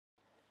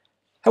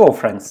Hello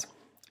friends,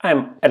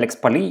 I'm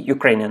Oleksandr Palii,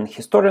 Ukrainian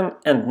historian,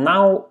 and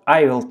now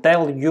I will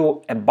tell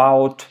you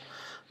about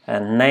a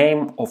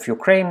name of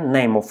Ukraine,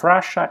 name of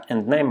Russia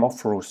and name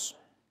of Rus.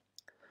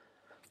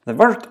 The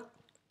word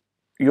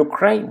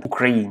Ukraine,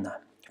 Ukraina,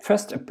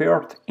 first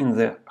appeared in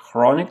the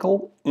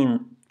chronicle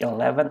in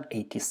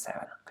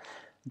 1187.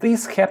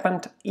 This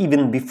happened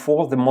even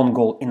before the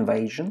Mongol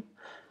invasion,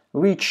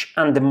 which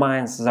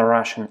undermines the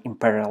Russian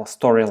imperial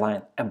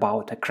storyline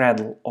about a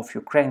cradle of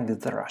Ukraine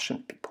with the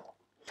Russian people.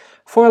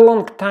 For a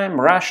long time,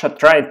 Russia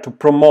tried to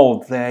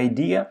promote the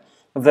idea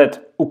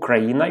that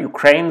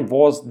Ukraine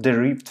was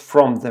derived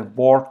from the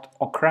word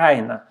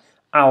okraina,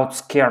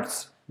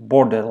 outskirts,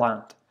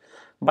 borderland.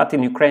 But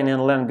in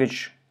Ukrainian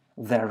language,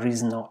 there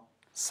is no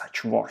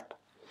such word.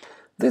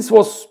 This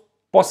was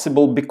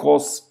possible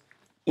because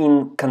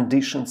in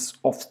conditions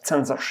of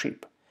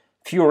censorship,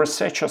 few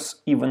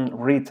researchers even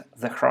read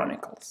the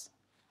chronicles.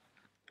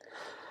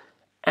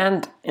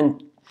 And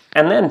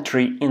an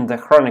entry in the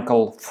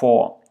chronicle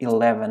for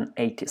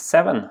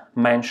 1187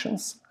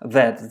 mentions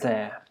that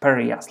the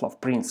Pereiaslav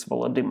Prince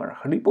Volodymyr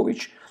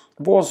Hlibovych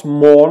was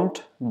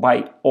mourned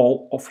by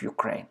all of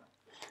Ukraine.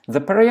 The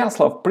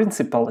Pereiaslav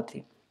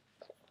Principality,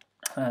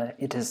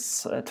 it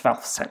is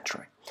 12th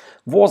century,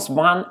 was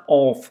one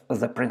of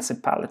the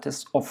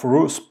principalities of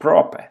Rus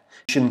proper,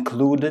 which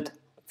included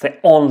the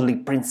only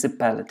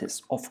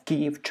principalities of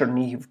Kyiv,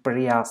 Chernihiv,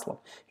 Pereiaslav,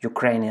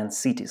 Ukrainian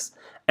cities,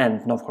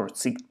 and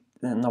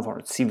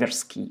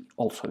Novhorod-Siverskyi,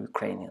 also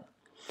Ukrainian,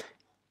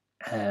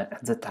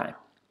 at the time.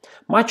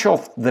 Much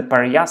of the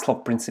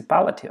Pereiaslav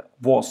Principality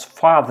was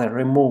farther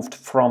removed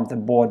from the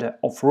border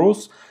of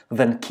Rus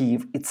than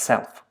Kyiv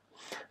itself.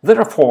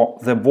 Therefore,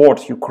 the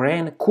word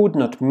Ukraine could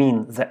not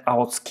mean the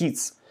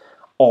outskirts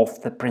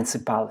of the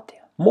principality.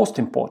 Most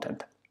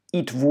important,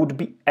 it would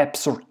be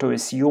absurd to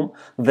assume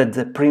that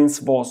the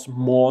prince was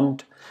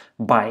mourned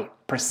by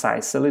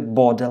precisely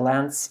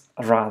borderlands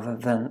rather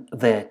than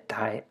the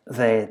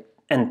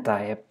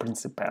entire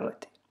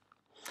principality.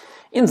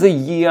 In the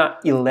year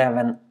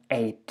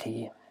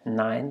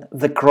 1189,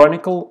 the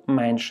chronicle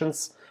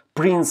mentions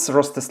Prince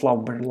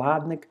Rostislav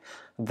Berladnik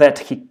that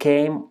he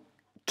came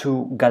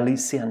to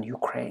Galician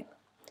Ukraine.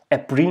 A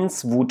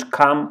prince would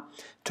come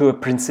to a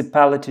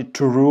principality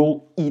to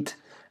rule it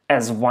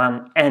as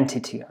one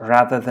entity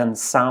rather than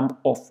some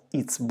of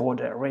its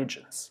border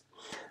regions.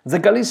 The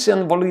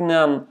Galician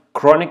Volhynian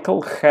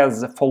Chronicle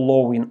has the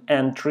following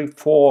entry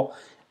for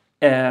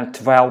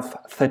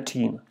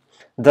 1213.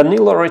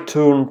 Danilo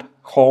returned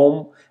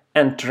home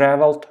and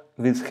traveled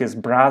with his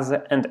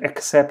brother and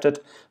accepted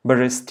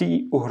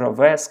Beresti,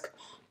 Ugrovsk,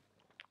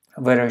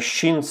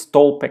 Vereshchin,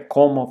 Stolpe,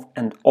 Komov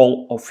and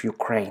all of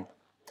Ukraine.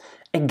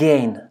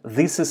 Again,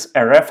 this is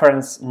a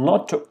reference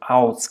not to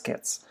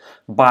outskirts,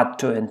 but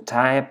to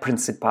entire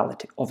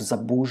principality of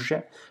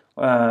Zaburzhye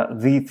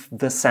with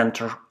the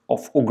center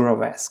of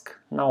Ugrovsk,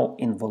 now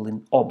in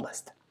Volyn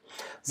Oblast.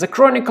 The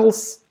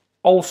chronicles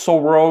also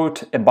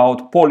wrote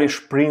about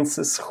Polish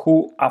princes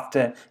who,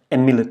 after a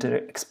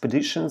military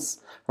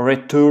expeditions,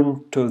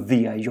 returned to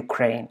their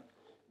Ukraine,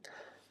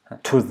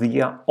 to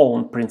their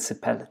own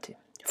principality.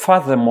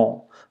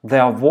 Furthermore,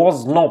 there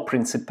was no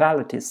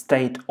principality,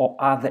 state or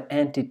other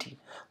entity.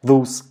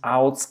 Those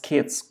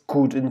outskirts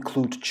could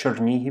include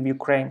Chernihiv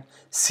Ukraine,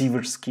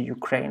 Siversky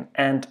Ukraine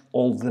and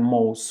all the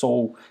more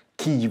so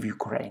Kyiv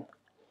Ukraine.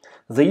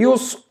 The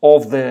use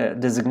of the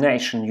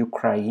designation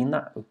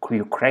Ukraina,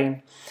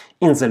 Ukraine,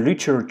 in the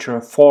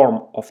literature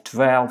form of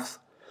 12th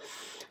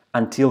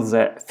until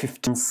the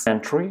 15th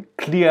century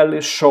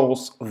clearly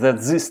shows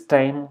that this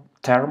term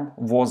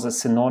was a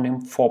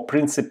synonym for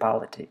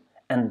principality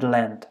and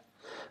land.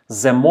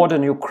 The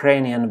modern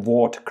Ukrainian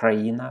word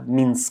Kraina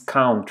means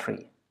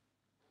country.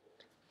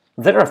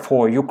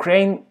 Therefore,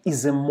 Ukraine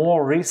is a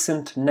more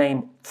recent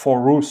name for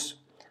Rus,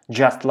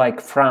 just like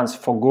France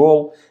for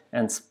Gaul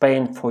and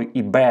Spain for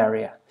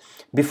Iberia.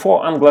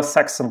 Before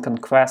Anglo-Saxon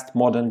conquest,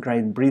 modern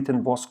Great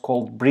Britain was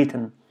called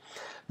Britain,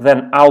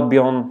 then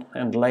Albion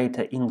and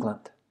later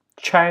England.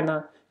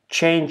 China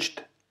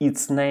changed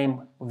its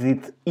name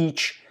with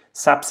each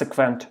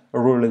subsequent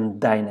ruling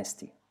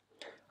dynasty.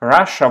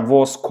 Russia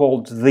was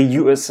called the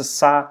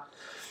USSR,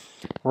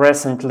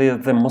 recently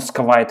the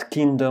Muscovite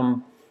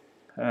Kingdom,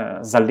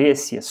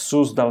 Zalesye,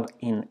 Suzdal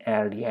in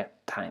earlier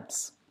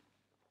times.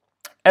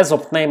 As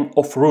of name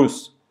of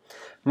Rus,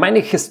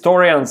 many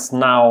historians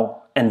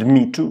now, and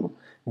me too,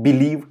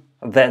 believe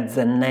that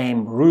the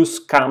name Rus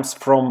comes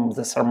from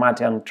the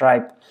Sarmatian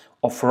tribe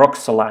of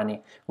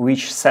Roxolani,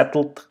 which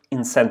settled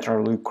in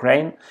central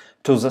Ukraine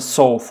to the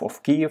south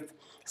of Kyiv,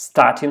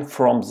 starting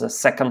from the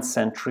 2nd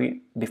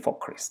century before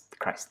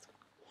Christ.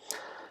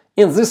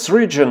 In this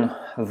region,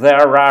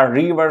 there are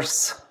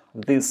rivers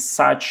with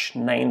such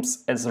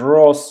names as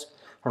Ros,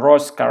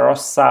 Roska,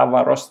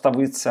 Rossava,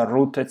 Rostavitsa,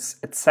 Rutets,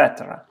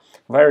 etc.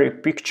 Very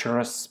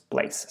picturesque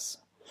places.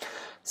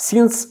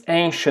 Since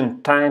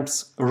ancient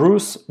times,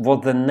 Rus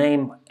was the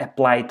name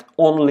applied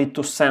only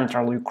to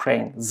central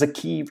Ukraine, the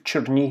Kyiv,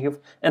 Chernihiv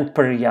and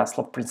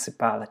Pereiaslav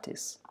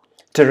principalities.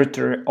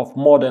 territory of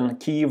modern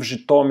Kyiv,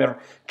 Zhytomyr,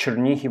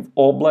 Chernihiv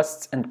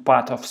oblasts and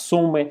part of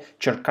Sumy,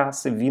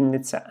 Cherkasy,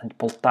 Vinnytsia and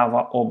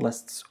Poltava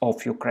oblasts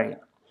of Ukraine.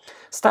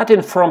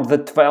 Starting from the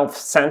 12th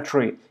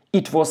century,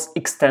 it was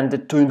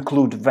extended to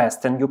include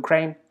Western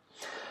Ukraine.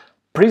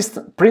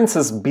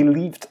 Princes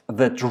believed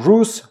that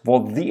Rus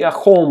was their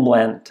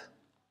homeland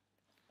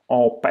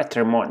or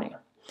patrimony.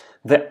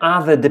 The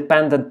other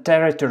dependent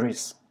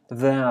territories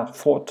were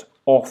thought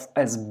of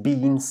as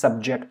being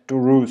subject to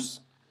Rus,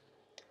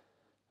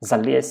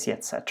 Zalesye,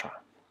 etc.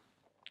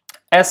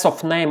 As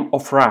of name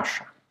of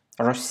Russia,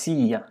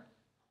 Rossiya.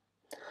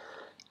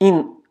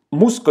 In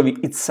Muscovy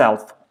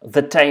itself,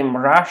 the term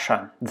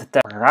Russia,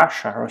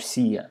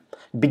 Rossiya,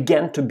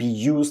 began to be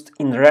used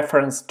in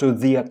reference to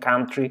their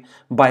country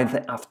by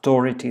the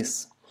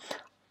authorities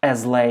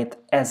as late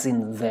as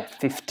in the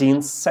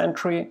 15th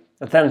century.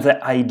 Then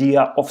the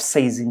idea of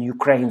seizing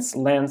Ukraine's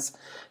lands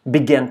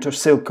began to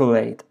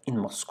circulate in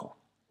Moscow.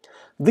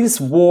 This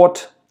word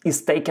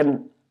is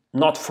taken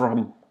not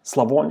from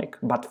Slavonic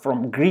but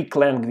from Greek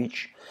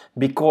language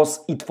because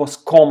it was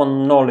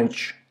common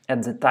knowledge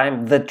at the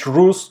time that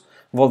Rus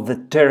was the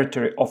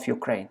territory of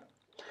Ukraine.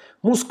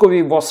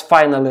 Muscovy was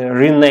finally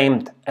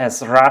renamed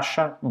as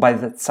Russia by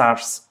the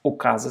Tsar's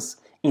ukazes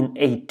in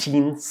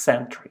 18th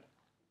century.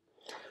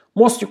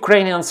 Most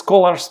Ukrainian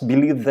scholars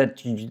believe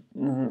that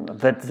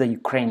the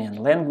Ukrainian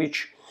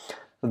language,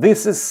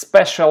 these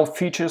special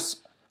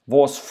features,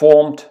 was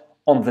formed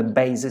on the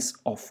basis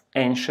of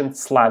ancient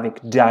Slavic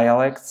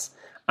dialects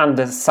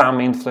under some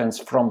influence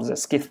from the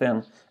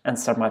Scythian and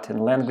Sarmatian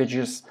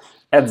languages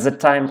at the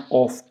time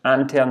of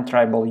Antioch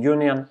tribal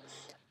union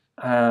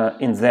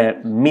in the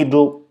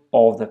middle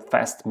of the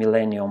first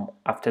millennium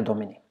after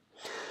Domini.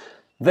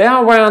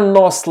 There were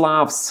no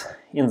Slavs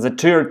in the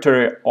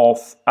territory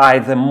of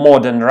either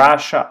modern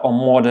Russia or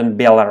modern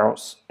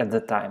Belarus at the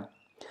time.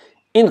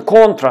 In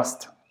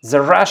contrast,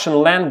 the Russian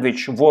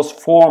language was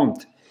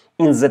formed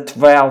in the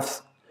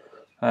 12th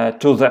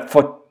to the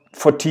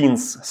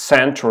 14th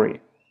centuries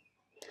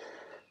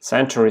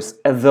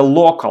as the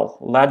local,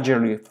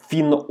 largely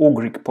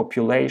Finno-Ugric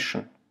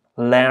population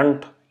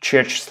learned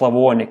Church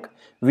Slavonic,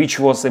 which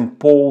was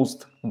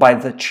imposed by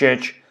the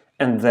Church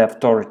and the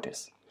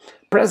authorities.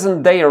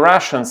 Present-day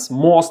Russians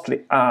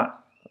mostly are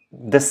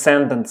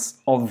descendants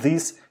of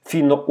these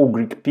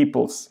Finno-Ugric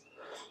peoples,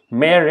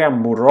 Meria,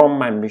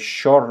 Muroma,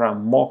 Mishora,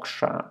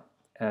 Moksha,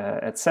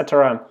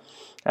 etc.,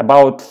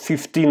 about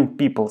 15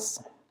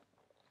 peoples.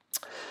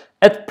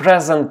 At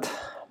present,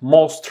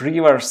 most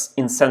rivers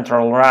in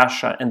central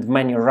Russia and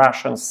many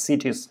Russian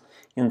cities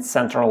in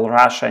central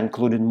Russia,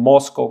 including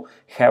Moscow,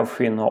 have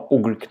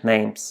Finno-Ugric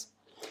names.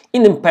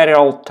 In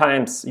imperial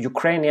times,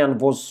 Ukrainian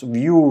was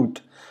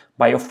viewed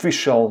by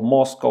official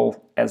Moscow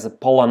as a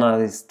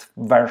Polonized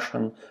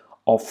version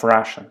of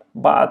Russian,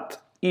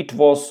 but it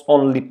was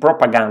only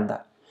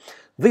propaganda.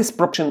 This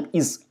proportion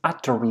is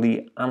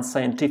utterly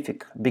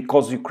unscientific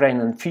because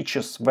Ukrainian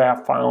features were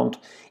found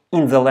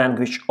in the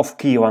language of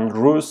Kievan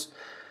Rus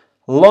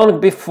long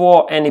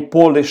before any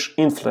Polish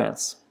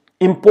influence.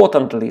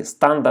 Importantly,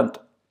 standard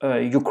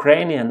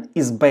Ukrainian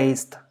is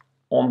based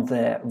on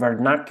the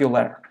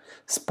vernacular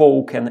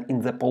spoken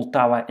in the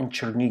Poltava and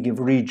Chernihiv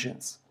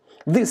regions.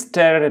 These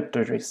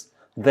territories,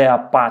 they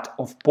are part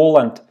of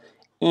Poland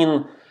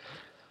in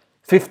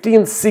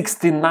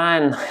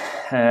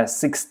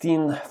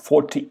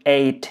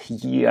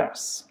 1569-1648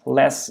 years,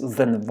 less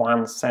than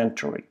 1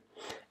 century.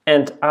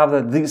 And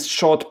after this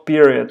short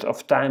period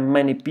of time,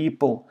 many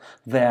people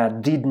there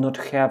did not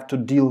have to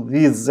deal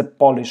with the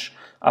Polish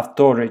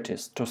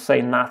authorities, to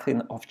say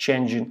nothing of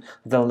changing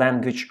the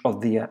language of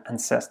their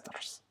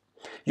ancestors.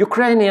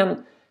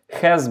 Ukrainian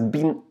has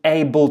been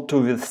able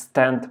to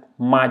withstand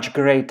much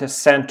greater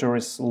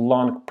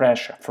centuries-long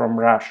pressure from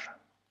Russia.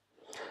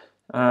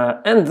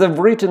 And the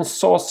written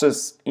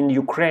sources in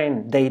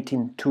Ukraine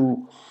dating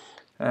to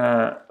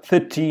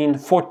 13,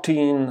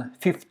 14,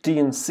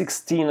 15,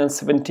 16 and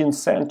 17th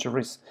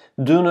centuries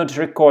do not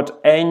record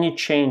any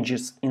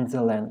changes in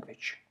the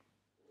language.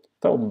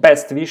 So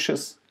best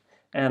wishes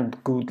and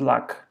good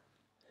luck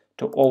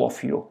to all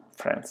of you,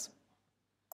 friends.